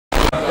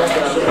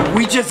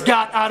We just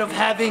got out of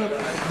having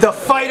the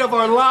fight of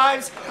our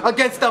lives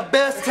against the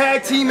best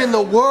tag team in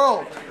the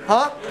world,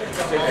 huh?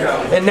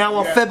 And now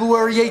on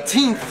February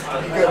 18th,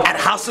 at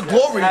House of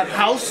Glory,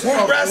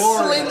 we're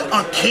wrestling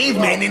a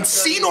caveman,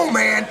 Encino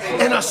Man,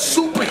 and a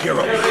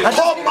superhero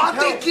called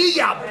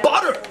Mantequilla,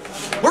 Butter.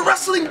 We're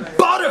wrestling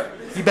Butter.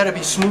 He better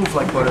be smooth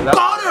like butter.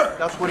 Butter!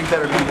 That's what he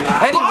better be.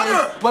 Anyway,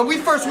 Butter! When we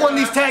first won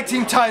these tag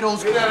team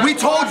titles, we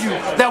told you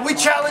that we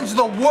challenged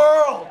the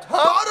world.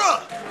 Huh? Butter!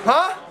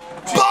 Huh?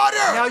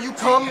 Butter! Now you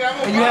come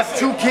and you have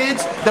two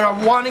kids that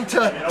are wanting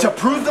to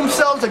prove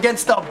themselves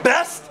against the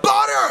best?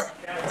 Butter!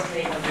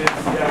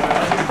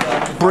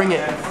 Bring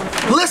it.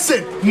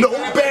 Listen, no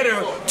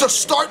better to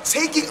start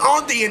taking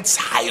on the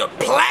entire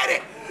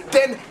planet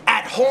than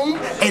at home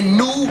in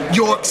New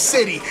York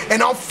City.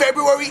 And on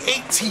February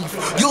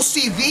 18th, you'll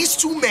see these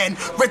two men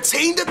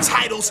retain the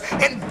titles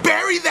and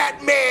bury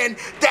that man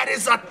that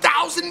is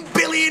 1,000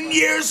 billion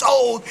years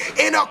old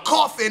in a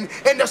coffin,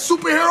 and the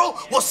superhero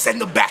will send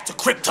them back to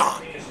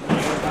Krypton.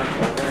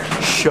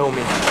 Show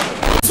me.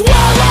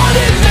 Swallowed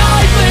in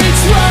nightly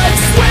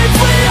tracks,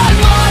 swiftly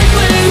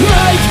unlikely.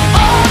 Make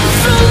up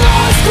the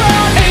lost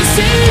ground and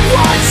see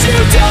what you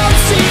don't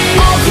see.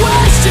 All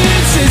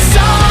questions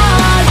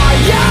inside, I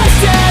asked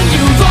and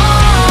you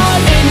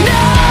lied, and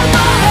now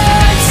my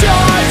hands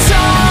are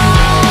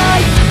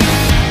tied.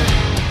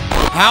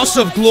 House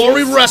of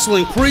Glory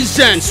Wrestling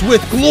presents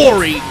With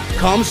Glory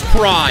Comes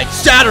Pride.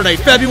 Saturday,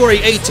 February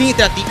 18th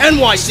at the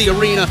NYC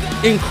Arena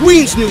in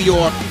Queens, New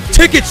York.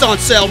 Tickets on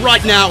sale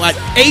right now at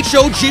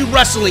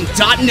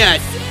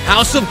HOGWrestling.net.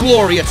 House of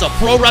Glory, it's a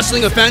pro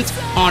wrestling event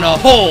on a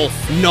whole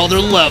nother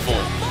level.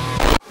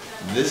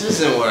 This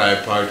isn't where I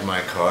parked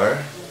my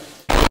car.